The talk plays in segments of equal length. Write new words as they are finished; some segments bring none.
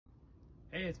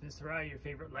Hey, it's Mr. Ryan, your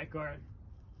favorite lifeguard,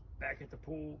 back at the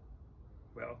pool.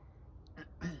 Well,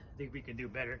 I think we can do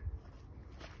better.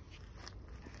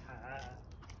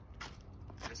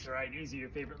 Mr. Ryan Easy, your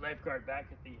favorite lifeguard, back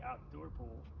at the outdoor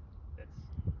pool. That's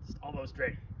just almost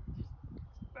ready.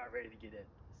 Just about ready to get in.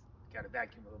 Just got to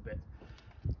vacuum a little bit.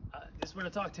 Just want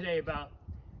to talk today about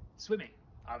swimming,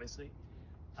 obviously.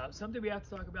 Something we have to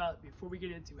talk about before we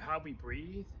get into how we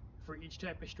breathe for each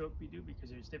type of stroke we do,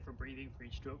 because there's different breathing for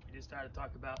each stroke. We just started to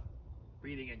talk about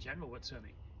breathing in general with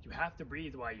swimming. You have to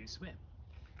breathe while you swim.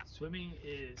 Swimming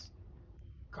is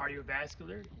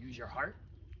cardiovascular, use your heart.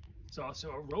 It's also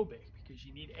aerobic because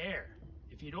you need air.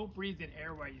 If you don't breathe in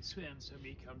air while you swim,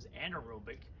 swimming becomes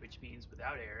anaerobic, which means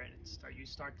without air, and you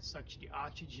start to suction the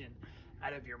oxygen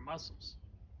out of your muscles.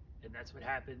 And that's what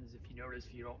happens if you notice,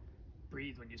 if you don't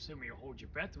breathe when you swim or you hold your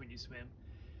breath when you swim,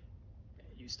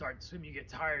 you start swimming, you get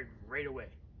tired right away.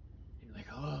 And you're like,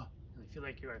 oh, and you feel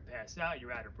like you're gonna pass out,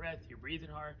 you're out of breath, you're breathing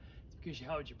hard. It's because you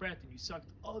held your breath and you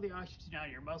sucked all the oxygen out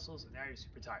of your muscles, and now you're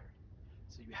super tired.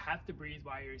 So you have to breathe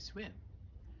while you swim.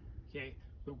 Okay,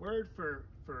 the word for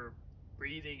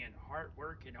breathing and heart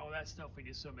work and all that stuff when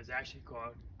you swim is actually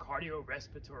called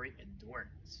cardio-respiratory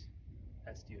endurance.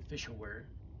 That's the official word.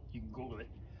 You can Google it.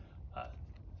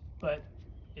 But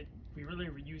we really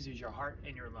uses your heart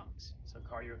and your lungs. So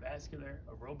cardiovascular,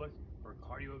 aerobic, or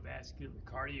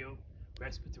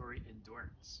cardio-respiratory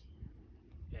endurance.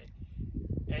 Okay.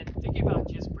 And thinking about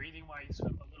just breathing while you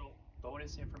swim, a little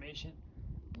bonus information.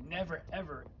 Never,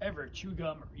 ever, ever chew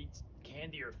gum or eat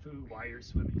candy or food while you're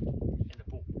swimming in the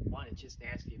pool. One, it's just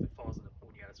nasty if it falls in the pool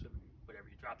and you gotta swim whatever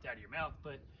you dropped out of your mouth.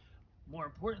 But more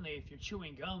importantly, if you're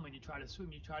chewing gum and you try to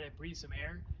swim, you try to breathe some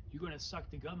air, you're gonna suck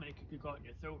the gum and it could go out in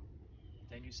your throat.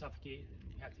 Then you suffocate and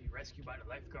you have to be rescued by the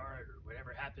lifeguard or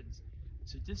whatever happens.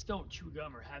 So just don't chew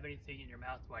gum or have anything in your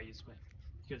mouth while you swim,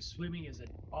 because swimming is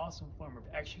an awesome form of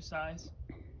exercise.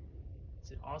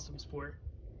 It's an awesome sport.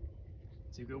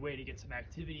 It's a good way to get some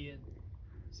activity in.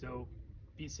 So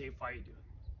be safe while you do it.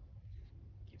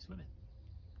 Keep swimming.